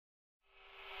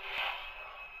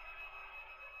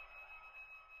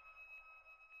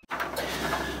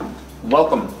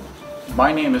Welcome.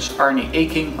 My name is Arnie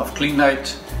Aking of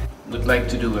CleanLight. Would like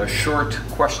to do a short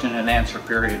question and answer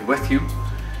period with you.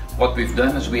 What we've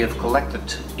done is we have collected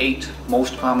 8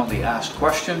 most commonly asked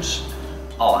questions.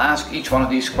 I'll ask each one of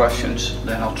these questions,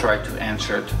 then I'll try to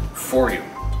answer it for you.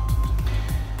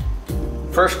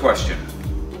 First question.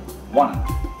 1.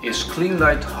 Is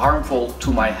CleanLight harmful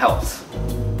to my health?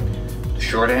 The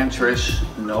short answer is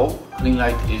no.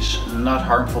 CleanLight is not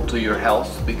harmful to your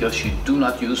health because you do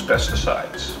not use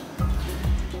pesticides.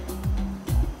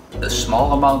 A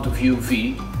small amount of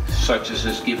UV, such as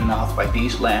is given off by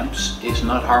these lamps, is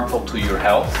not harmful to your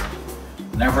health.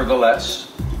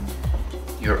 Nevertheless,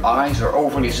 your eyes are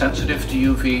overly sensitive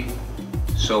to UV,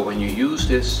 so when you use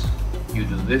this, you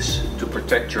do this to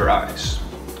protect your eyes.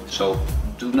 So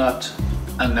do not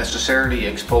unnecessarily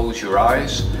expose your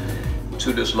eyes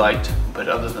to this light, but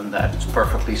other than that, it's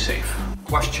perfectly safe.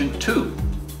 Question 2.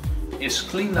 Is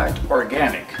CleanLight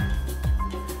organic?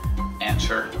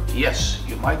 Answer: yes,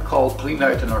 you might call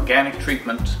CleanLight an organic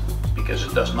treatment because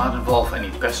it does not involve any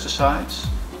pesticides,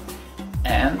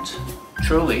 and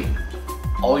truly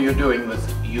all you're doing with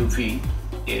UV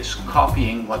is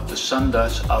copying what the sun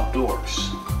does outdoors.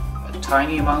 A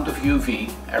tiny amount of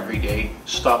UV every day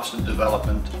stops the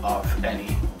development of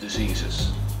any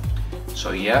diseases.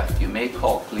 So yeah, you may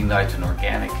call CleanLight an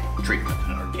organic treatment,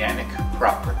 an organic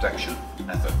crop protection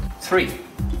method. 3.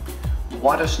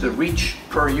 What is the reach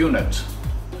per unit?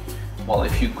 Well,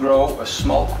 if you grow a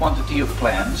small quantity of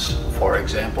plants, for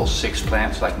example 6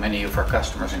 plants like many of our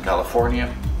customers in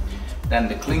California, then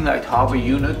the CleanLight hobby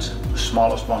unit, the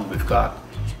smallest one we've got,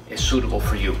 is suitable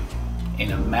for you.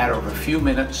 In a matter of a few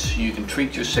minutes you can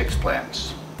treat your 6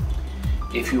 plants.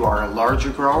 If you are a larger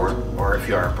grower or if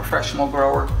you are a professional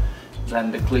grower, then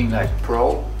the CleanLight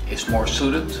Pro is more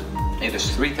suited. It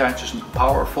is 3 times as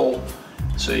powerful,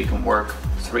 so you can work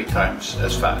 3 times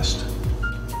as fast.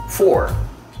 4.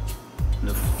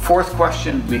 The fourth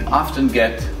question we often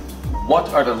get: what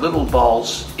are the little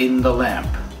balls in the lamp?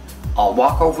 I'll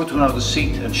walk over to another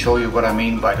seat and show you what I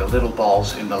mean by the little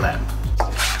balls in the lamp.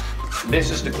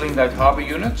 This is the CleanLight hobby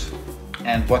unit,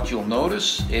 and what you'll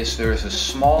notice is there is a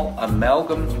small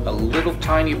amalgam, a little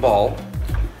tiny ball.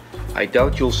 I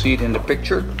doubt you'll see it in the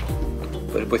picture,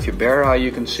 but with your bare eye you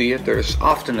can see it. There's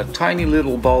often a tiny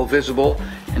little ball visible,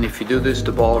 and if you do this,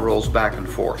 the ball rolls back and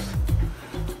forth.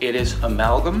 It is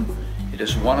amalgam. It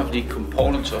is one of the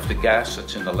components of the gas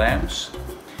that's in the lamps.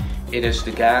 It is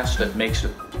the gas that makes the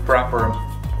proper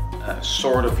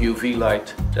sort of UV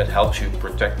light that helps you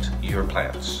protect your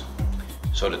plants.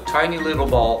 So the tiny little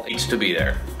ball needs to be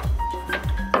there.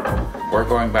 We're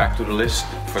going back to the list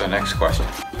for the next question.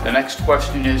 The next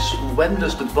question is: when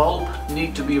does the bulb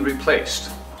need to be replaced?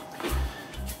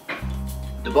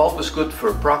 The bulb is good for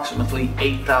approximately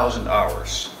 8,000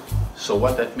 hours. So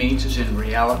what that means is, in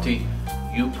reality,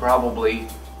 you probably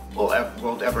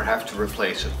won't ever have to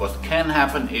replace it. What can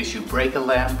happen is you break a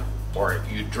lamp or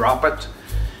you drop it.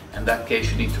 In that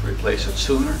case you need to replace it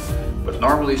sooner, but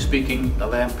normally speaking the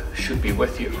lamp should be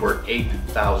with you for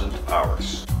 8,000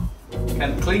 hours.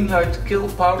 Can CleanLight kill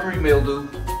powdery mildew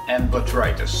and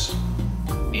botrytis?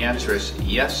 The answer is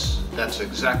yes, that's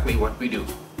exactly what we do.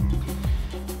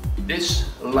 This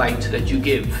light that you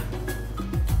gives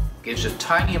a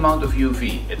tiny amount of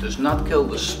UV. It does not kill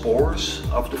the spores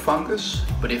of the fungus,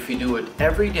 but if you do it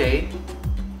every day,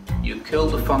 you kill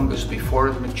the fungus before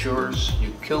it matures,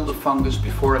 you kill the fungus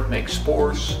before it makes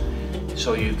spores,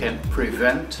 so you can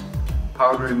prevent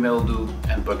powdery mildew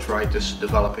and botrytis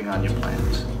developing on your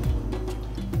plant.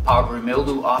 Powdery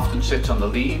mildew often sits on the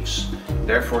leaves,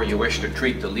 therefore you wish to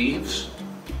treat the leaves.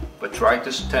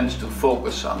 Botrytis tends to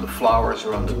focus on the flowers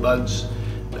or on the buds,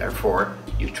 therefore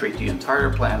you treat the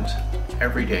entire plant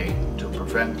every day to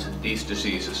prevent these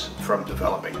diseases from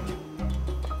developing.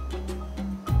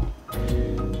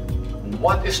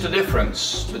 What is the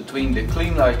difference between the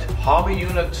CleanLight hobby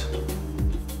unit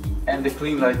and the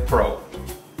CleanLight Pro?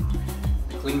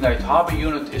 The CleanLight hobby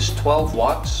unit is 12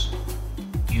 watts.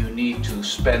 You need to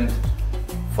spend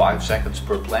 5 seconds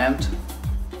per plant.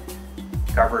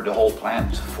 Cover the whole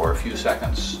plant for a few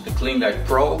seconds. The CleanLight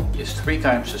Pro is 3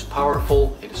 times as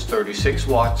powerful. It is 36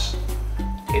 watts.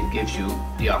 It gives you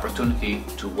the opportunity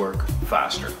to work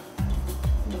faster.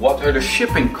 What are the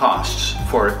shipping costs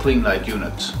for a CleanLight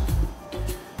unit?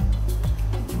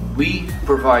 We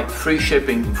provide free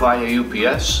shipping via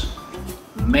UPS.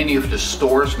 Many of the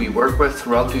stores we work with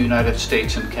throughout the United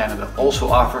States and Canada also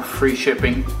offer free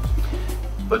shipping.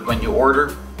 But when you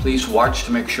order, please watch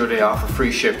to make sure they offer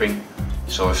free shipping,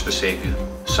 so as to save you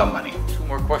some money. 2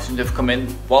 more questions have come in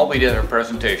while we did our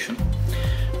presentation.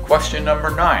 Question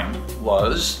number 9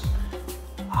 was: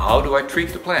 How do I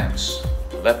treat the plants?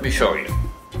 Let me show you.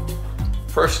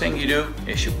 First thing you do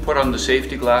is you put on the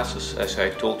safety glasses, as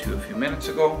I told you a few minutes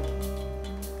ago.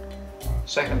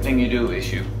 Second thing you do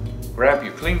is you grab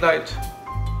your CleanLight,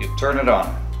 you turn it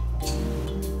on.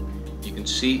 You can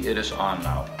see it is on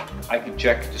now. I can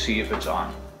check to see if it's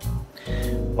on.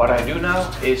 What I do now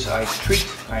is I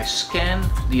scan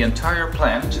the entire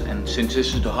plant, and since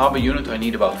this is the hobby unit, I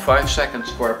need about 5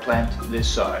 seconds for a plant this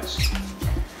size.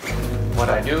 What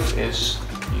I do is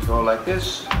you go like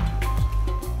this,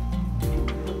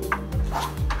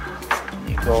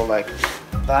 you go like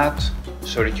that,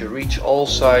 so that you reach all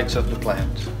sides of the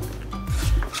plant,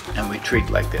 and we treat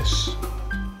like this.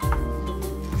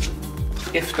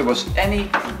 If there was any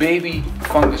baby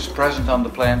fungus present on the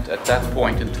plant at that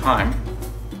point in time,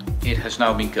 it has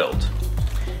now been killed.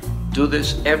 Do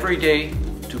this every day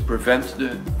to prevent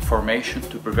the formation,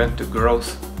 to prevent the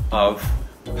growth of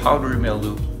powdery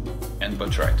mildew and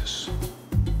botrytis.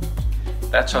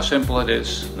 That's how simple it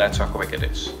is, that's how quick it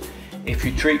is. If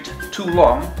you treat too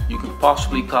long, you can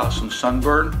possibly cause some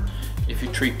sunburn. If you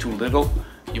treat too little,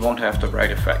 you won't have the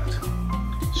right effect.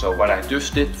 So what I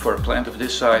just did for a plant of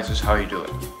this size is how you do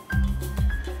it.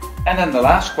 And then the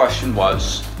last question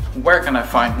was, where can I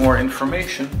find more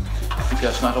information?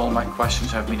 Because not all my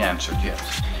questions have been answered yet.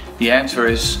 The answer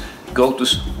is go to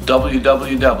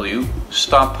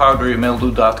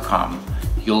www.stoppowderymildew.com.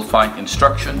 You'll find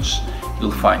instructions,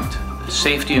 you'll find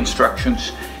safety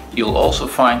instructions, you'll also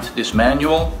find this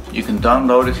manual. You can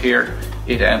download it here.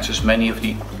 It answers many of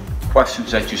the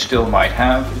questions that you still might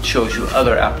have. It shows you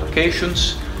other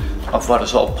applications of what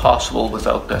is all possible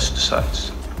without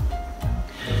pesticides.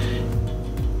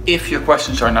 If your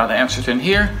questions are not answered in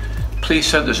here, please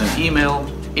send us an email,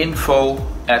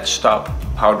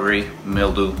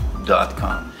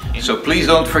 info@stoppowderymildew.com. So please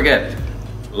don't forget,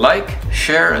 like,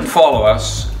 share and follow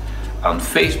us on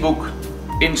Facebook,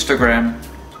 Instagram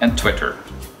and Twitter.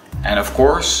 And of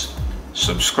course,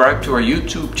 subscribe to our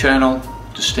YouTube channel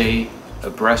to stay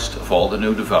abreast of all the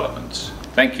new developments.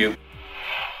 Thank you.